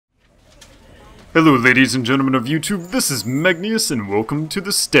Hello ladies and gentlemen of YouTube, this is Megneous and welcome to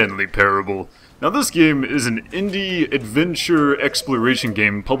the Stanley Parable. Now this game is an indie adventure exploration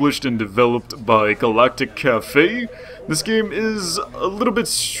game published and developed by Galactic Cafe. This game is a little bit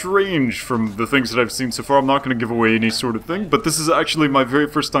strange from the things that I've seen so far. I'm not going to give away any sort of thing, but this is actually my very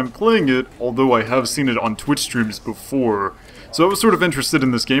first time playing it, although I have seen it on Twitch streams before. So I was sort of interested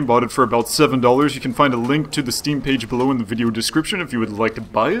in this game, bought it for about $7. You can find a link to the Steam page below in the video description if you would like to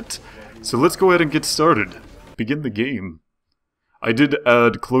buy it. So let's go ahead and get started. Begin the game. I did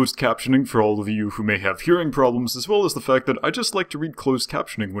add closed captioning for all of you who may have hearing problems, as well as the fact that I just like to read closed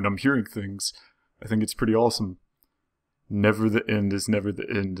captioning when I'm hearing things. I think it's pretty awesome. Never the end is never the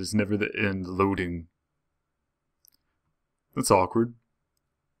end is never the end loading. That's awkward.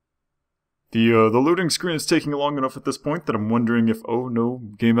 The loading screen is taking long enough at this point that I'm wondering if, oh no,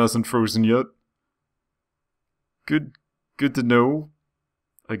 game hasn't frozen yet. Good to know.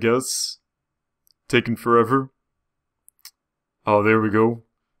 I guess. Taken forever. Oh, there we go.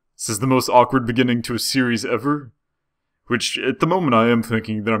 This is the most awkward beginning to a series ever. Which, at the moment, I am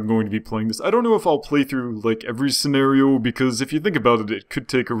thinking that I'm going to be playing this. I don't know if I'll play through, like, every scenario, because if you think about it, it could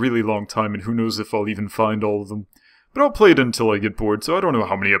take a really long time, and who knows if I'll even find all of them. But I'll play it until I get bored, so I don't know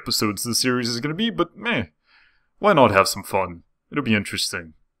how many episodes the series is going to be, but meh. Why not have some fun? It'll be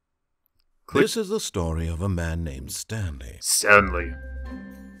interesting. Click. This is the story of a man named Stanley. Stanley.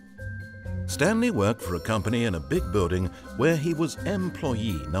 Stanley worked for a company in a big building where he was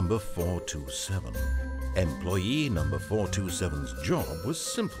employee number 427. Employee number 427's job was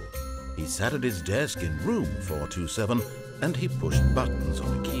simple. He sat at his desk in room 427 and he pushed buttons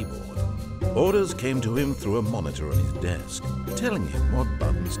on a keyboard. Orders came to him through a monitor on his desk, telling him what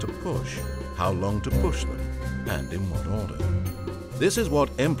buttons to push, how long to push them, and in what order. This is what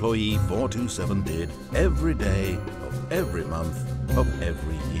employee 427 did every day of every month of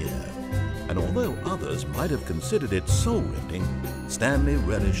every year. And although others might have considered it soul-rending, Stanley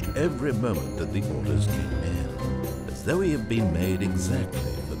relished every moment that the orders came in, as though he had been made exactly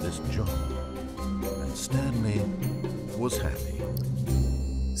for this job. And Stanley was happy.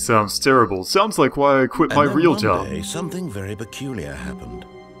 Sounds terrible. Sounds like why I quit my real job. One day, something very peculiar happened.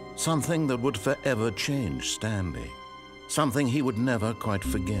 Something that would forever change Stanley. Something he would never quite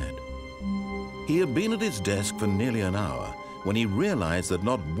forget. He had been at his desk for nearly an hour when he realized that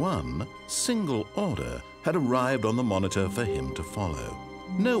not one single order had arrived on the monitor for him to follow.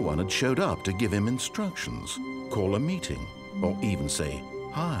 No one had showed up to give him instructions, call a meeting, or even say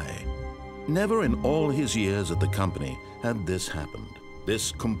hi. Never in all his years at the company had this happened,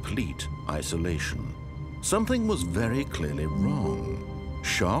 this complete isolation. Something was very clearly wrong.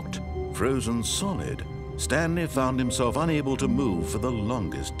 Shocked, frozen solid, Stanley found himself unable to move for the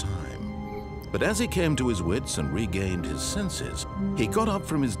longest time. But as he came to his wits and regained his senses, he got up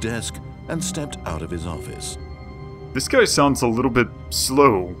from his desk and stepped out of his office. This guy sounds a little bit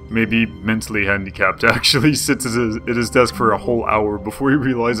slow, maybe mentally handicapped. Actually sits at his desk for a whole hour before he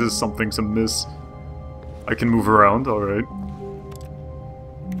realizes something's amiss. I can move around, alright.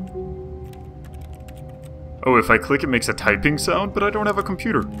 Oh, if I click it makes a typing sound, but I don't have a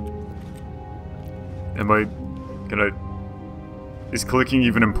computer. Is clicking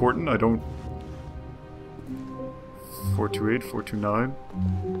even important? I don't... 428, 429.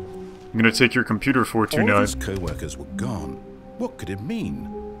 I'm gonna take your computer, 429. All of his co-workers were gone. What could it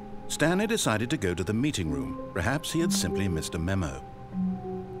mean? Stanley decided to go to the meeting room. Perhaps he had simply missed a memo.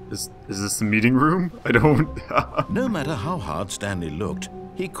 Is this the meeting room? I don't... No matter how hard Stanley looked,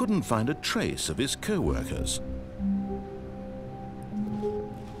 he couldn't find a trace of his co-workers.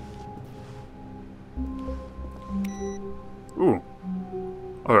 Ooh.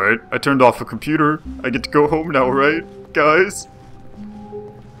 Alright, I turned off the computer. I get to go home now, right, guys?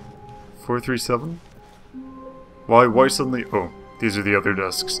 437? Why suddenly... Oh, these are the other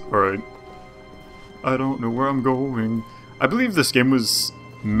desks. Alright. I don't know where I'm going. I believe this game was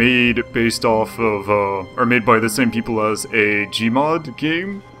made based off of, or made by the same people as a Gmod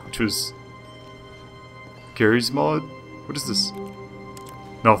game, which was Gary's Mod? What is this?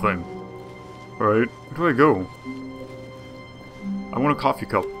 Nothing. Alright, where do I go? I want a coffee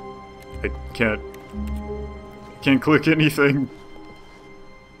cup. I can't click anything.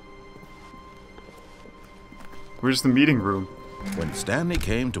 Where's the meeting room? When Stanley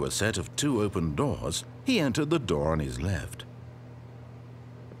came to a set of 2 open doors, he entered the door on his left.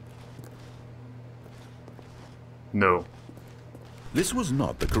 No. This was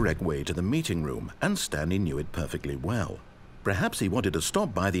not the correct way to the meeting room, and Stanley knew it perfectly well. Perhaps he wanted to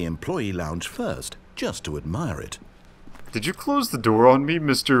stop by the employee lounge first, just to admire it. Did you close the door on me,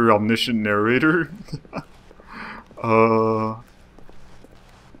 Mr. Omniscient Narrator?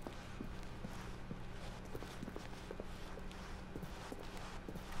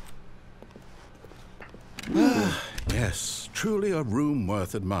 truly a room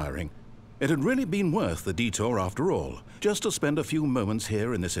worth admiring. It had really been worth the detour after all, just to spend a few moments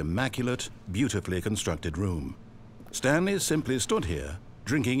here in this immaculate, beautifully constructed room. Stanley simply stood here,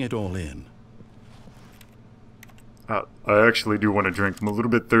 drinking it all in. I actually do want to drink. I'm a little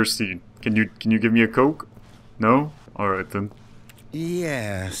bit thirsty. Can you give me a Coke? No? Alright then.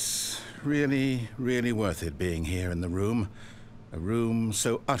 Yes, really, really worth it being here in the room. A room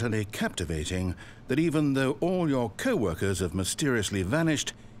so utterly captivating that even though all your co-workers have mysteriously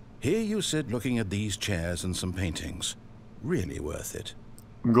vanished, here you sit looking at these chairs and some paintings. Really worth it.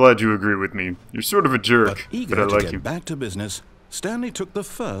 I'm glad you agree with me. You're sort of a jerk, But eager but I to like get you. back to business, Stanley took the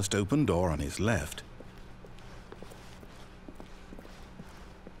first open door on his left.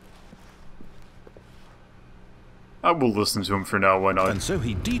 I will listen to him for now, why not? And so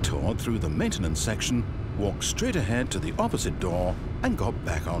he detoured through the maintenance section, walked straight ahead to the opposite door, and got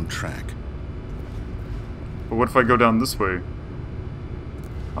back on track. But what if I go down this way?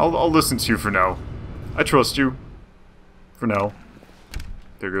 I'll listen to you for now. I trust you. For now.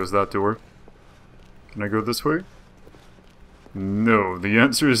 There goes that door. Can I go this way? No, the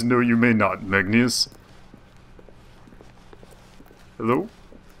answer is no, you may not, Megneous. Hello?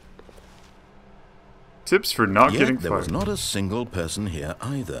 Tips for not getting Yet there fired. was not a single person here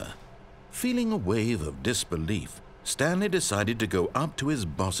either. Feeling a wave of disbelief, Stanley decided to go up to his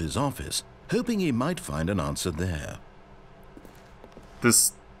boss's office, hoping he might find an answer there.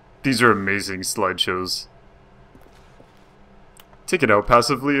 These are amazing slideshows. Take it out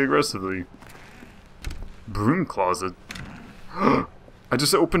passively, aggressively. Broom closet. I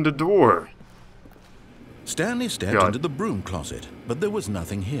just opened a door. Stanley stepped God. into the broom closet, but there was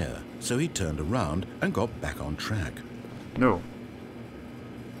nothing here, so he turned around and got back on track. No.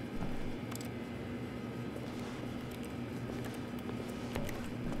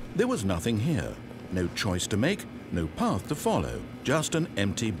 There was nothing here. No choice to make, no path to follow, just an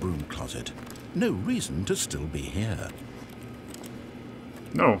empty broom closet. No reason to still be here.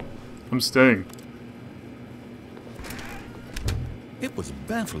 No. I'm staying. It was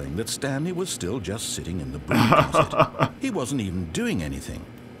baffling that Stanley was still just sitting in the broom closet. He wasn't even doing anything.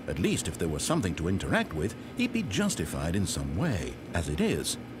 At least if there was something to interact with, he'd be justified in some way. As it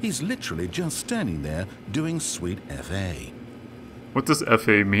is, he's literally just standing there doing sweet FA. What does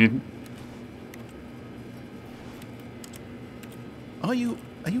FA mean? Are you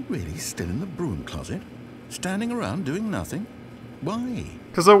really still in the broom closet? Standing around doing nothing? Why?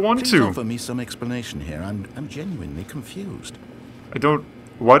 Because I want Please to. offer me some explanation here. I'm genuinely confused. I don't...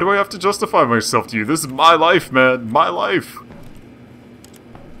 Why do I have to justify myself to you? This is my life, man. My life.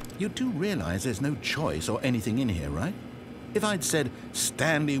 You do realize there's no choice or anything in here, right? If I'd said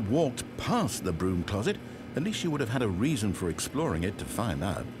Stanley walked past the broom closet, at least you would have had a reason for exploring it to find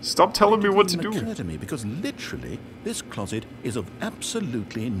out. Stop telling me what to It didn't do. occur to me because literally this closet is of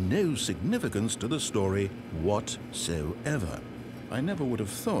absolutely no significance to the story whatsoever. I never would have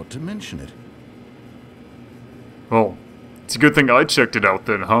thought to mention it. Well, it's a good thing I checked it out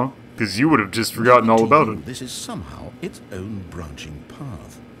then, huh? Because you would have just forgotten all about it. This is somehow its own branching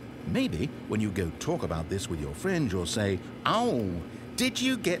path. Maybe when you go talk about this with your friend, you'll say, "Oh, did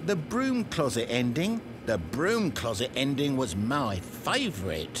you get the broom closet ending? The broom closet ending was my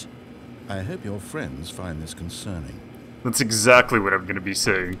favorite." I hope your friends find this concerning. That's exactly what I'm going to be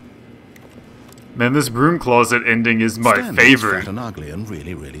saying. Man, this broom closet ending is my Stanley's favorite. fat and ugly and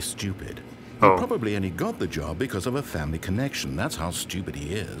really, really stupid. He Oh. probably only got the job because of a family connection. That's how stupid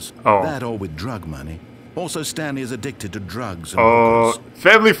he is. Oh. That or with drug money. Also, Stanley is addicted to drugs and hookers.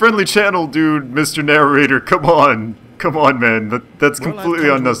 Family-friendly channel, dude, Mr. Narrator. Come on. Come on, man. That's Well, completely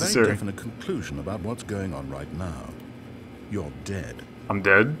I've come unnecessary. to a very definite conclusion about what's going on right now. You're dead. I'm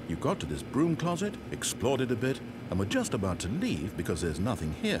dead? You got to this broom closet, explored it a bit, and were just about to leave because there's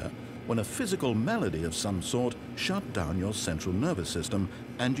nothing here when a physical malady of some sort shut down your central nervous system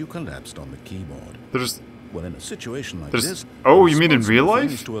and you collapsed on the keyboard. There's... Well, in a situation like There's- this... Oh, the you mean in real responsible thing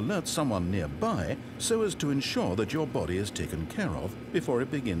life? is to alert someone nearby so as to ensure that your body is taken care of before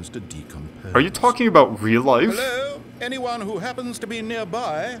it begins to decompose. Are you talking about real life? Hello? Anyone who happens to be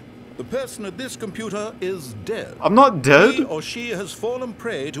nearby? The person at this computer is dead. I'm not He dead. or she has fallen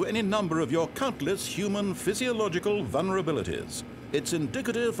prey to any number of your countless human physiological vulnerabilities. It's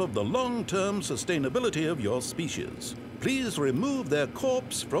indicative of the long-term sustainability of your species. Please remove their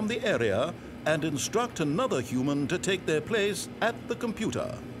corpse from the area and instruct another human to take their place at the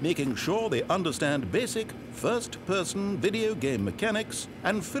computer, making sure they understand basic first-person video game mechanics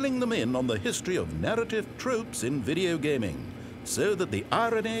and filling them in on the history of narrative tropes in video gaming. so that the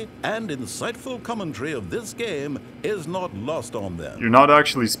irony and insightful commentary of this game is not lost on them. You're not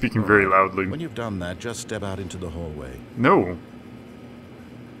actually speaking very loudly. When you've done that, just step out into the hallway. No.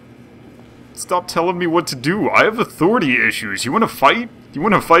 Stop telling me what to do. I have authority issues. You want to fight? You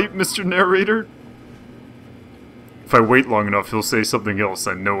want to fight, Mr. Narrator? If I wait long enough, he'll say something else.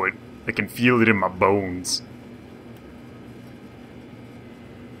 I know it. I can feel it in my bones.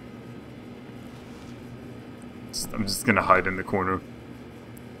 I'm just gonna hide in the corner.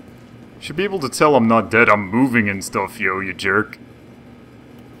 Should be able to tell I'm not dead. I'm moving and stuff, yo, you jerk.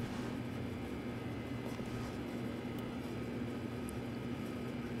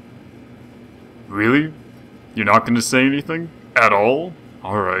 Really? You're not gonna say anything? At all?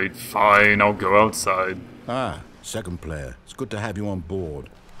 Alright, fine, I'll go outside. Ah, second player. It's good to have you on board.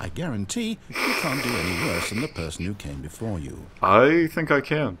 I guarantee you can't do any worse than the person who came before you. I think I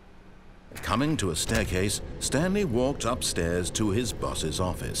can. Coming to a staircase, Stanley walked upstairs to his boss's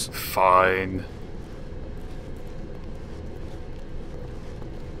office. Fine.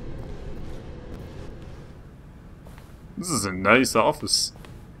 This is a nice office.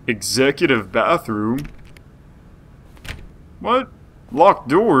 Executive bathroom. What? Locked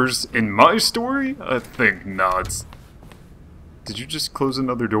doors in my story? I think not. Did you just close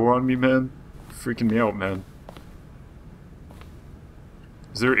another door on me, man? Freaking me out, man.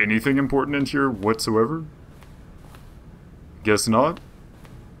 Is there anything important in here whatsoever? Guess not.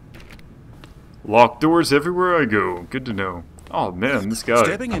 Locked doors everywhere I go. Good to know. Oh man, this guy.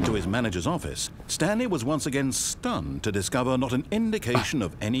 Stepping into his manager's office, Stanley was once again stunned to discover not an indication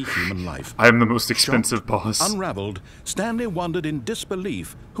of any human life. I am the most expensive boss. Unraveled, Stanley wondered in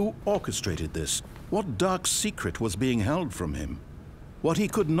disbelief who orchestrated this. What dark secret was being held from him? What he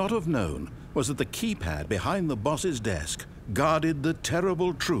could not have known was that the keypad behind the boss's desk guarded the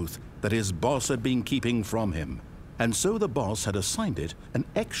terrible truth that his boss had been keeping from him. And so the boss had assigned it an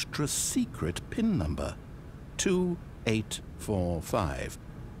extra secret PIN number. 2845.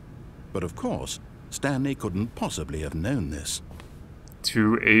 But of course, Stanley couldn't possibly have known this.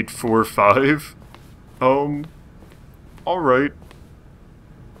 2845? Alright.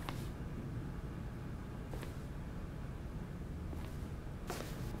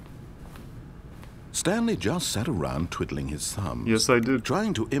 Stanley just sat around twiddling his thumbs. Yes, I did.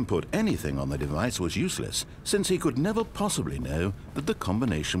 Trying to input anything on the device was useless, since he could never possibly know that the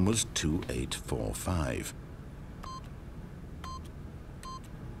combination was 2845.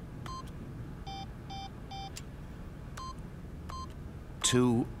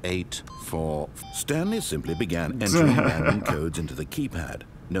 Stanley simply began entering random codes into the keypad,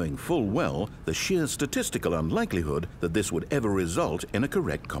 knowing full well the sheer statistical unlikelihood that this would ever result in a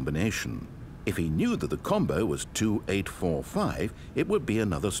correct combination. If he knew that the combo was 2845, it would be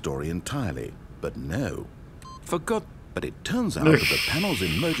another story entirely. But no. But it turns out that the panel's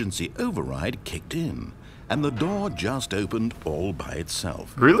emergency override kicked in, and the door just opened all by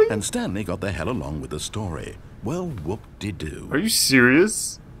itself. Really? And Stanley got the hell along with the story. Well, whoop-de-doo. Are you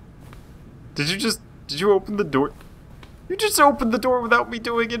serious? Did you open the door? You just opened the door without me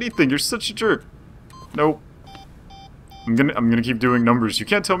doing anything. You're such a jerk. Nope. I'm gonna keep doing numbers. You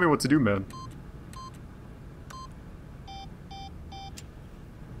can't tell me what to do, man.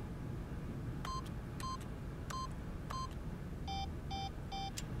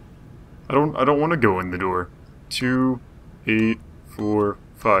 I don't want to go in the door. 2, 8, 4,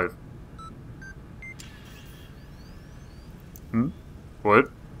 5. What?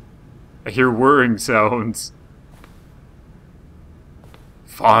 I hear whirring sounds.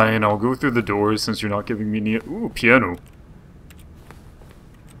 Fine, I'll go through the doors since you're not giving me any. Ooh, piano.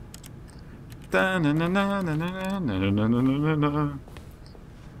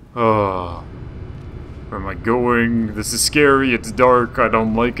 Oh, where am I going? This is scary. It's dark. I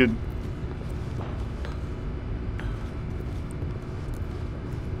don't like it.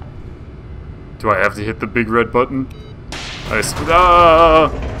 Do I have to hit the big red button?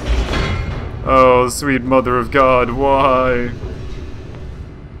 Ah! Oh, sweet mother of God, why?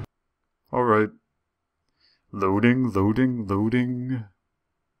 Alright. Loading, loading, loading.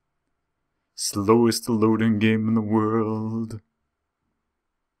 Slowest loading game in the world.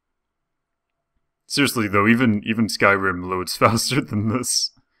 Seriously though, even Skyrim loads faster than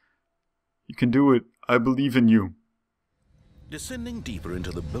this. You can do it. I believe in you. Descending deeper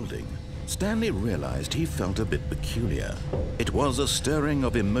into the building, Stanley realized he felt a bit peculiar. It was a stirring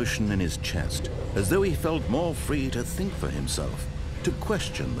of emotion in his chest, as though he felt more free to think for himself, to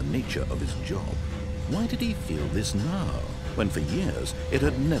question the nature of his job. Why did he feel this now, when for years it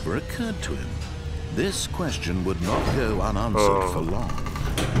had never occurred to him? This question would not go unanswered for long.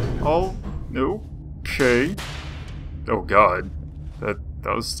 Oh, okay. Oh god. That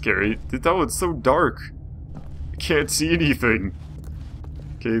was scary. That was so dark. I can't see anything.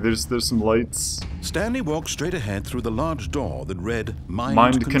 Okay, there's some lights. Stanley walked straight ahead through the large door that read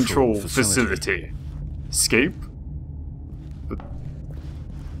Mind Control Facility. Escape? But...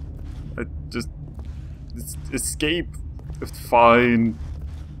 escape. It's fine.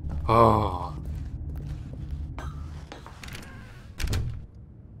 Oh.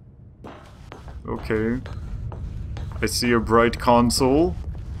 Okay. I see a bright console.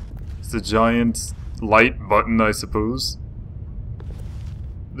 It's a giant light button, I suppose.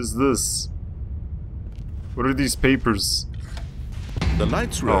 What is this? What are these papers? The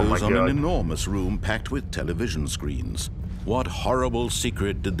lights rose on an enormous room packed with television screens. What horrible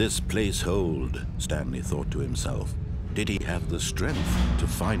secret did this place hold? Stanley thought to himself. Did he have the strength to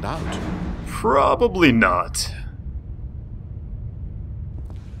find out? Probably not.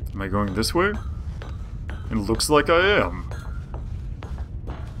 Am I going this way? It looks like I am.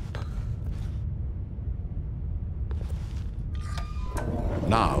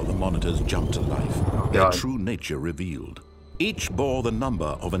 Now the monitors jumped to life, their true nature revealed. Each bore the number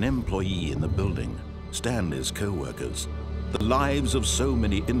of an employee in the building, Stanley's co-workers. The lives of so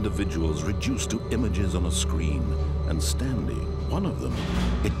many individuals reduced to images on a screen, and Stanley, one of them,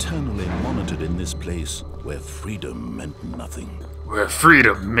 eternally monitored in this place where freedom meant nothing. Where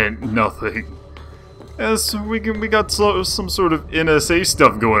freedom meant nothing. Yeah, so we got some sort of NSA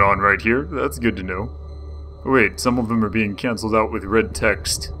stuff going on right here. That's good to know. Wait, some of them are being cancelled out with red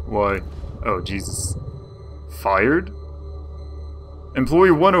text. Why? Oh, Jesus. Fired?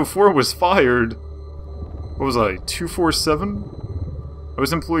 Employee 104 was fired. What was I, 247? I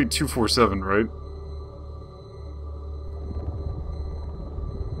was employee 247, right?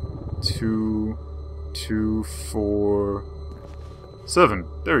 247.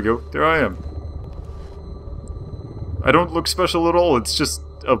 There we go. There I am. I don't look special at all. It's just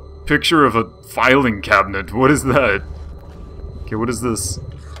a picture of a filing cabinet. What is that? Okay, what is this?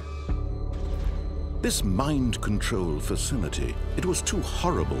 This mind control facility, it was too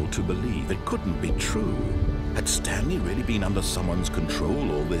horrible to believe. It couldn't be true. Had Stanley really been under someone's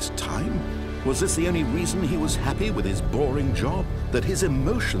control all this time? Was this the only reason he was happy with his boring job? That his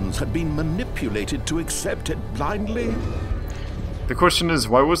emotions had been manipulated to accept it blindly? The question is,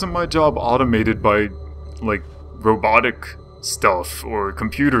 why wasn't my job automated by, like, robotic stuff or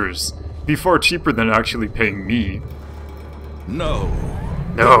computers? It'd be far cheaper than actually paying me. No.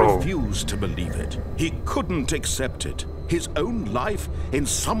 He refused to believe it. He couldn't accept it. His own life in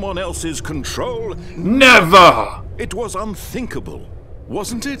someone else's control? Never! It was unthinkable,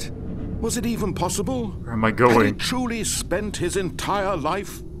 wasn't it? Was it even possible? Where am I going? Had he truly spent his entire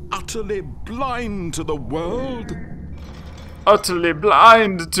life utterly blind to the world? Utterly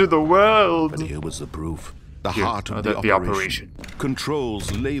blind to the world! But here was the proof. The heart of the operation.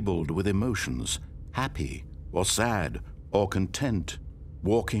 Controls labeled with emotions. Happy, or sad, or content.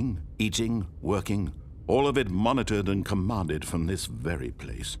 Walking, eating, working. All of it monitored and commanded from this very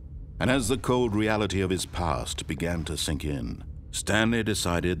place. And as the cold reality of his past began to sink in, Stanley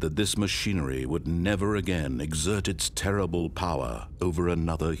decided that this machinery would never again exert its terrible power over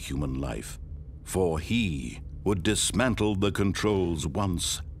another human life. For he would dismantle the controls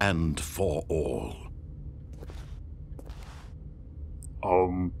once and for all.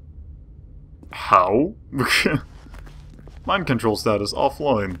 How? Mind control status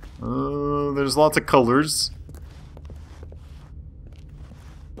offline. There's lots of colors.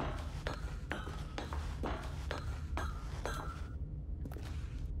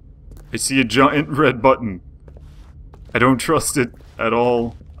 I see a giant red button. I don't trust it at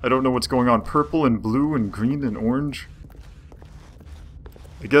all. I don't know what's going on. Purple and blue and green and orange.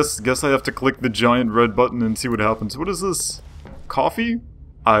 I guess I have to click the giant red button and see what happens. What is this? Coffee?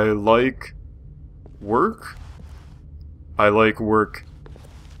 I like work? I like work.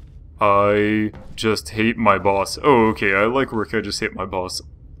 I just hate my boss. Oh, okay, I like work, I just hate my boss.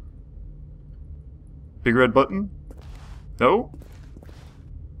 Big red button? No?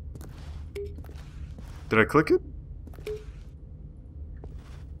 Did I click it?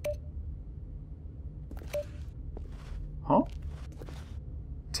 Huh?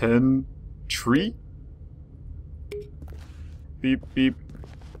 10 tree? Beep, beep.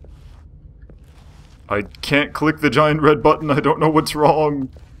 I can't click the giant red button, I don't know what's wrong.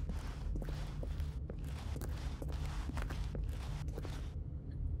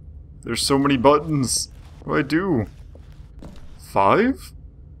 There's so many buttons. What do I do? 5?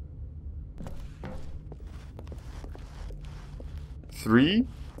 3?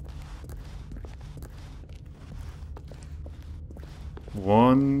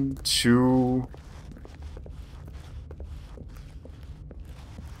 1, 2...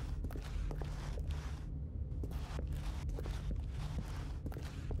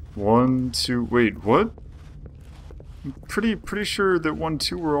 1, 2... Wait, what? I'm pretty sure that 1,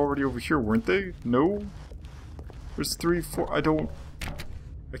 2 were already over here, weren't they? No? There's 3, 4...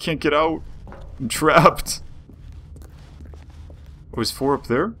 I can't get out. I'm trapped. Oh, is 4 up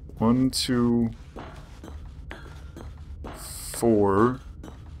there? 1, 2... 4...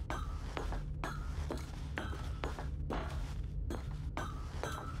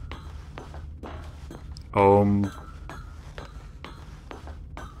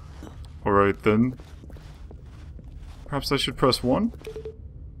 Alright then. Perhaps I should press 1?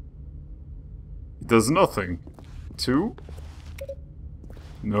 It does nothing. 2?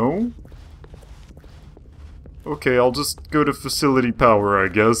 No? Okay, I'll just go to facility power, I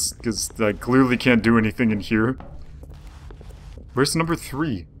guess, because I clearly can't do anything in here. Where's number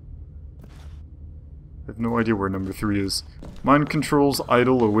 3? I have no idea where number 3 is. Mind controls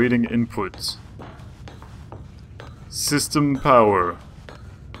idle awaiting input. System power.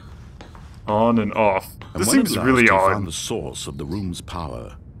 On and off. This seems really odd. He found the source of the room's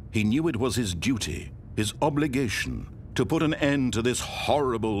power. He knew it was his duty, his obligation, to put an end to this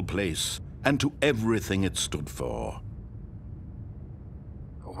horrible place and to everything it stood for.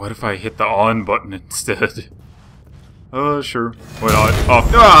 What if I hit the on button instead? Sure. Why not?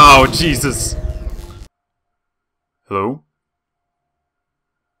 Off. Oh, Jesus! Hello?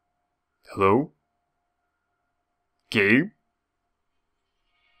 Hello? Gabe?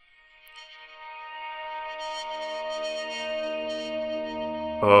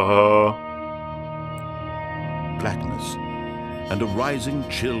 Blackness and a rising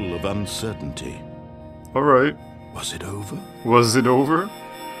chill of uncertainty. Alright. Was it over? Was it over?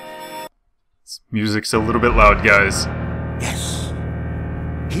 This music's a little bit loud, guys. Yes.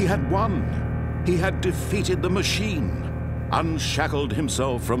 He had won. He had defeated the machine. Unshackled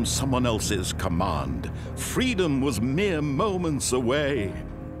himself from someone else's command. Freedom was mere moments away.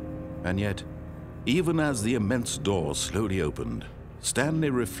 And yet, even as the immense door slowly opened, Stanley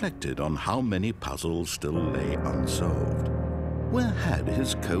reflected on how many puzzles still lay unsolved. Where had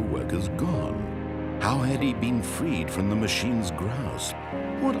his co-workers gone? How had he been freed from the machine's grasp?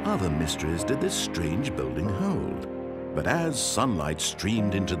 What other mysteries did this strange building hold? But as sunlight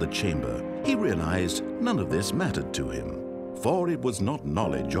streamed into the chamber, he realized none of this mattered to him. For it was not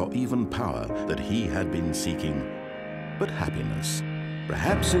knowledge or even power that he had been seeking, but happiness.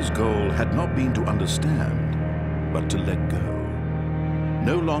 Perhaps his goal had not been to understand, but to let go.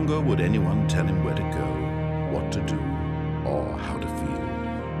 No longer would anyone tell him where to go, what to do, or how to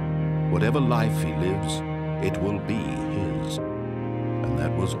feel. Whatever life he lives, it will be his. And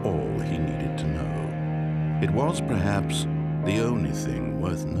that was all he needed to know. It was perhaps the only thing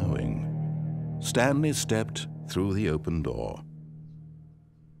worth knowing. Stanley stepped through the open door.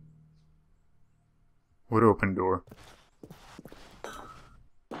 What open door?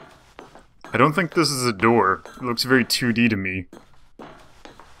 I don't think this is a door. It looks very 2D to me.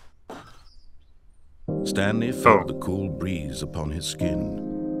 Stanley felt the cool breeze upon his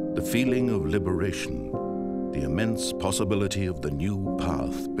skin, the feeling of liberation, the immense possibility of the new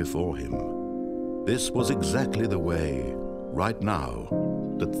path before him. This was exactly the way, right now,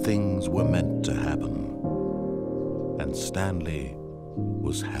 that things were meant to happen. And Stanley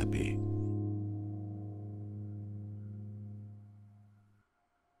was happy.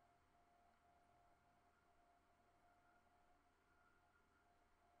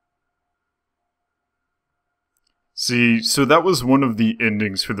 See, so that was one of the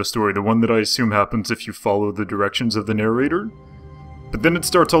endings for the story, the one that I assume happens if you follow the directions of the narrator. But then it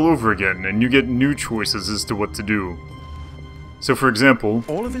starts all over again, and you get new choices as to what to do. So for example...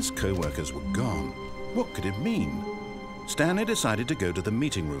 All of his co-workers were gone. What could it mean? Stanley decided to go to the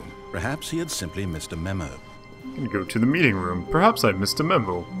meeting room. Perhaps he had simply missed a memo. I'm gonna go to the meeting room. Perhaps I missed a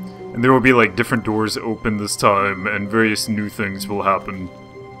memo. And there will be like different doors open this time, and various new things will happen.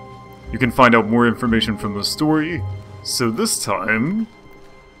 You can find out more information from the story. So this time...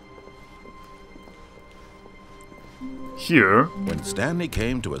 here... When Stanley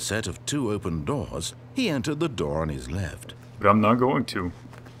came to a set of 2 open doors, he entered the door on his left. But I'm not going to.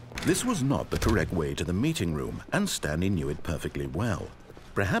 This was not the correct way to the meeting room, and Stanley knew it perfectly well.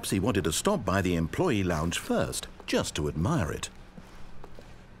 Perhaps he wanted to stop by the employee lounge first, just to admire it.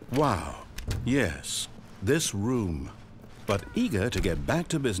 Wow. Yes, this room. But eager to get back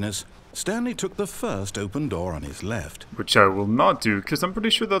to business, Stanley took the first open door on his left. Which I will not do, because I'm pretty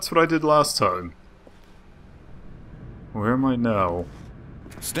sure that's what I did last time. Where am I now?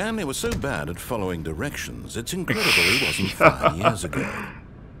 Stanley was so bad at following directions, it's incredible he wasn't 5 years ago.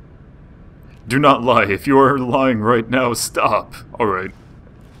 Do not lie. If you are lying right now, stop. Alright.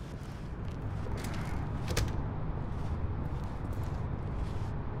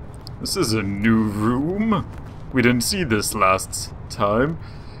 This is a new room. We didn't see this last time.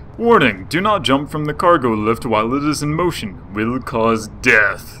 Warning, do not jump from the cargo lift while it is in motion. Will cause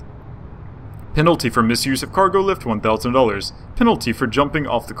death. Penalty for misuse of cargo lift, $1,000. Penalty for jumping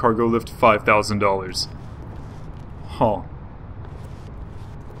off the cargo lift, $5,000. Huh.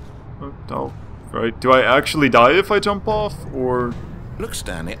 Oh, right. Do I actually die if I jump off, or... Look,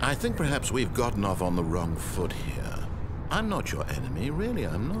 Stanley, I think perhaps we've gotten off on the wrong foot here. I'm not your enemy, really,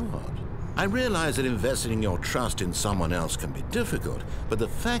 I'm not. I realize that investing your trust in someone else can be difficult, but the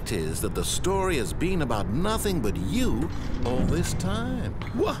fact is that the story has been about nothing but you all this time.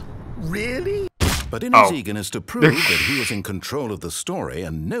 What? Really? But in his eagerness to prove that he is in control of the story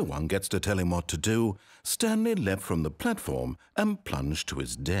and no one gets to tell him what to do, Stanley leapt from the platform and plunged to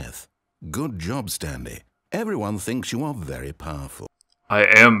his death. Good job, Stanley. Everyone thinks you are very powerful. I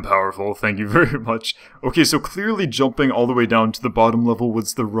am powerful, thank you very much. Okay, so clearly jumping all the way down to the bottom level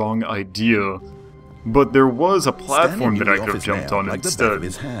was the wrong idea. But there was a platform that I could have jumped on like instead. The back of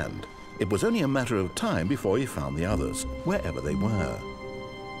his hand. It was only a matter of time before he found the others, wherever they were.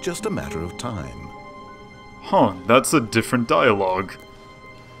 Just a matter of time. Huh, that's a different dialogue.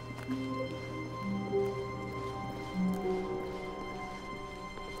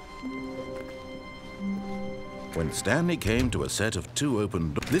 When Stanley came to a set of 2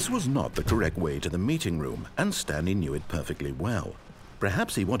 open doors, this was not the correct way to the meeting room, and Stanley knew it perfectly well.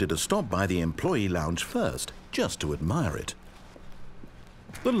 Perhaps he wanted to stop by the employee lounge first, just to admire it.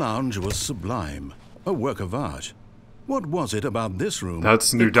 The lounge was sublime, a work of art. What was it about this room?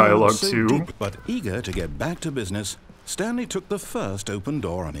 That's new dialogue too. Deep, but eager to get back to business, Stanley took the first open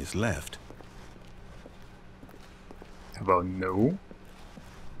door on his left. How about no?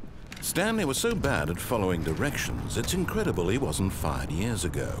 Stanley was so bad at following directions, it's incredible he wasn't fired years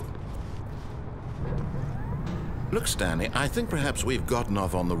ago. Look, Stanley, I think perhaps we've gotten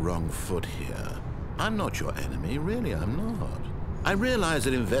off on the wrong foot here. I'm not your enemy, really, I'm not. I realize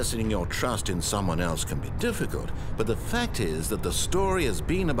that investing your trust in someone else can be difficult, but the fact is that the story has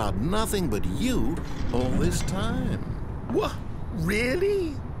been about nothing but you all this time. What?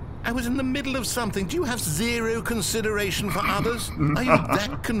 Really? I was in the middle of something. Do you have zero consideration for others? Are you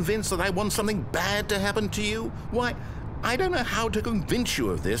that convinced that I want something bad to happen to you? Why, I don't know how to convince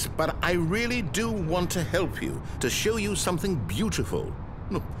you of this, but I really do want to help you, to show you something beautiful.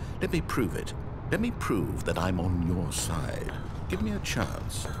 Look, let me prove it. Let me prove that I'm on your side. Give me a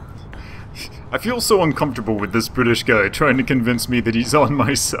chance. I feel so uncomfortable with this British guy trying to convince me that he's on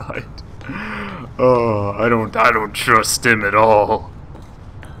my side. Oh, I don't trust him at all.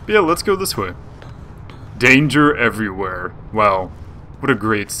 But yeah, let's go this way. Danger everywhere. Wow, what a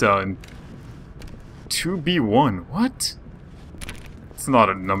great sign. 2B1, what? It's not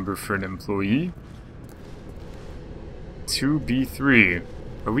a number for an employee. 2B3.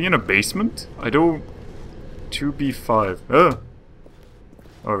 Are we in a basement? I don't... 2B5.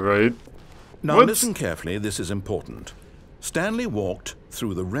 Alright. Now listen carefully, this is important. Stanley walked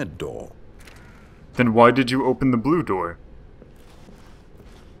through the red door. Then why did you open the blue door?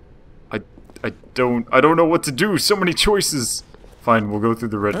 I don't know what to do. So many choices. Fine, we'll go through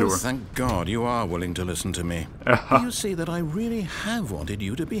the red door. Thank God you are willing to listen to me. You see that I really have wanted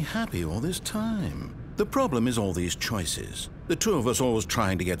you to be happy all this time. The problem is all these choices. The two of us always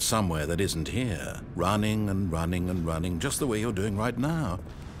trying to get somewhere that isn't here. Running and running and running, just the way you're doing right now.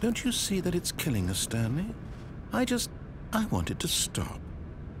 Don't you see that it's killing us, Stanley? I wanted to stop.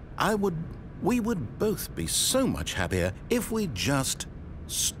 We would both be so much happier if we just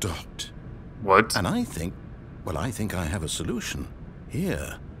stopped. What? And I think I have a solution.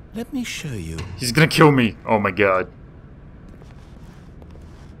 Here, let me show you. He's gonna kill me. Oh my god.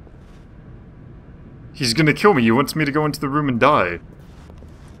 He's gonna kill me. He wants me to go into the room and die.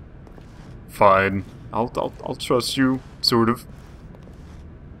 Fine. I'll trust you, sort of.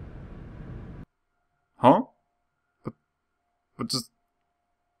 Huh? What just...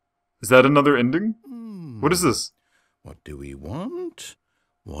 Is that another ending? What is this? What do we want?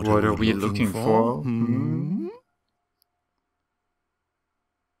 What are we looking for?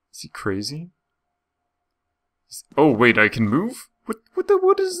 Is he crazy? Oh wait, I can move?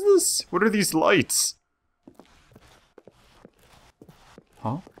 What is this? What are these lights?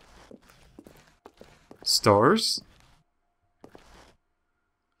 Huh? Stars?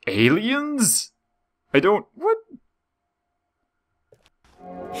 Aliens? I don't... What?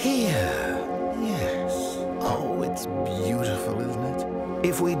 Here. Yes. Oh, it's beautiful, isn't it?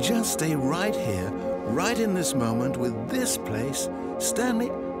 If we just stay right here, right in this moment with this place,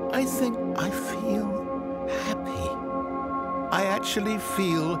 Stanley, I think I feel happy. I actually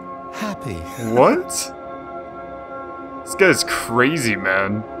feel happy. What? This guy's crazy,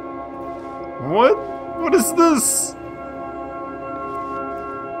 man. What? What is this?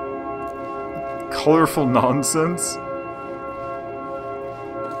 Colorful nonsense?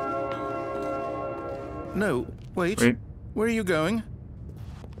 No, wait. Where are you going?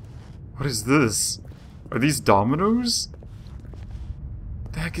 What is this? Are these dominoes?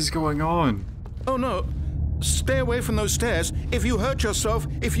 What the heck is going on? Oh no. Stay away from those stairs. If you hurt yourself,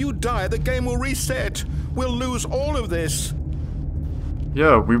 if you die, the game will reset. We'll lose all of this.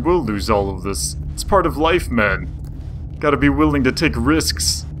 Yeah, we will lose all of this. It's part of life, man. Gotta be willing to take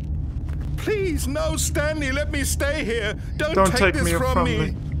risks. Please, no, Stanley, let me stay here. Don't take this from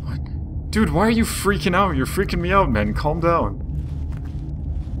me. What? Dude, why are you freaking out? You're freaking me out, man. Calm down.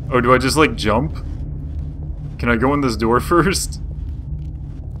 Oh, do I just, like, jump? Can I go in this door first?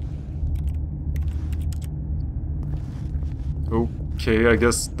 Okay, I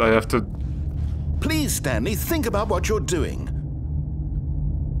guess I have to... Please, Stanley, think about what you're doing.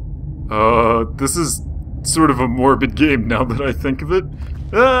 This is sort of a morbid game now that I think of it.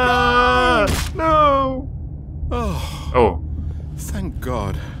 Ah! No! Oh. Thank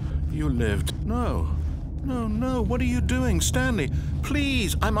God. You lived. No. No, no. What are you doing, Stanley?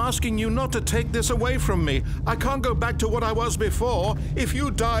 Please, I'm asking you not to take this away from me. I can't go back to what I was before. If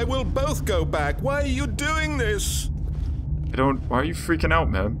you die, we'll both go back. Why are you doing this? Why are you freaking out,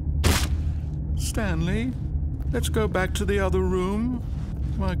 man? Stanley, let's go back to the other room.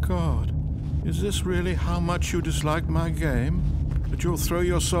 My God. Is this really how much you dislike my game? That you'll throw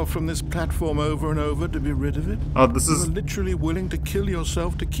yourself from this platform over and over to be rid of it? You're literally willing to kill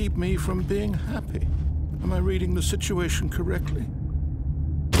yourself to keep me from being happy. Am I reading the situation correctly?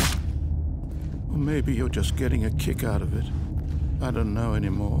 Or maybe you're just getting a kick out of it. I don't know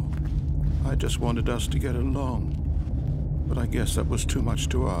anymore. I just wanted us to get along. But I guess that was too much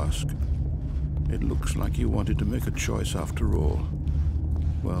to ask. It looks like you wanted to make a choice after all.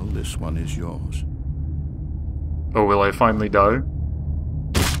 Well, this one is yours. Oh, will I finally die?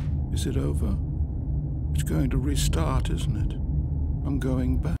 Is it over? It's going to restart, isn't it? I'm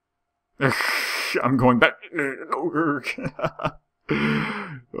going back. I'm going back.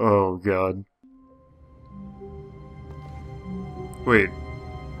 Oh, God. Wait.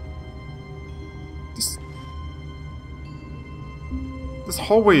 This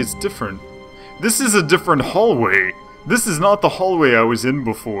hallway is different. This is a different hallway. This is not the hallway I was in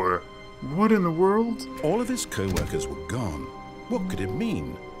before. What in the world? All of his co-workers were gone. What could it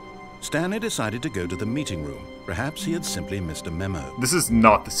mean? Stanley decided to go to the meeting room. Perhaps he had simply missed a memo. This is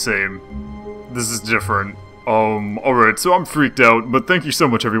not the same. This is different. Alright, so I'm freaked out, but thank you so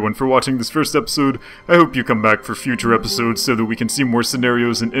much everyone for watching this first episode. I hope you come back for future episodes so that we can see more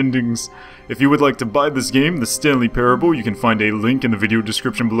scenarios and endings. If you would like to buy this game, The Stanley Parable, you can find a link in the video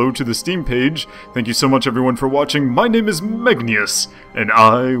description below to the Steam page. Thank you so much everyone for watching. My name is Megneous, and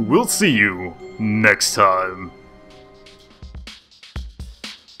I will see you next time.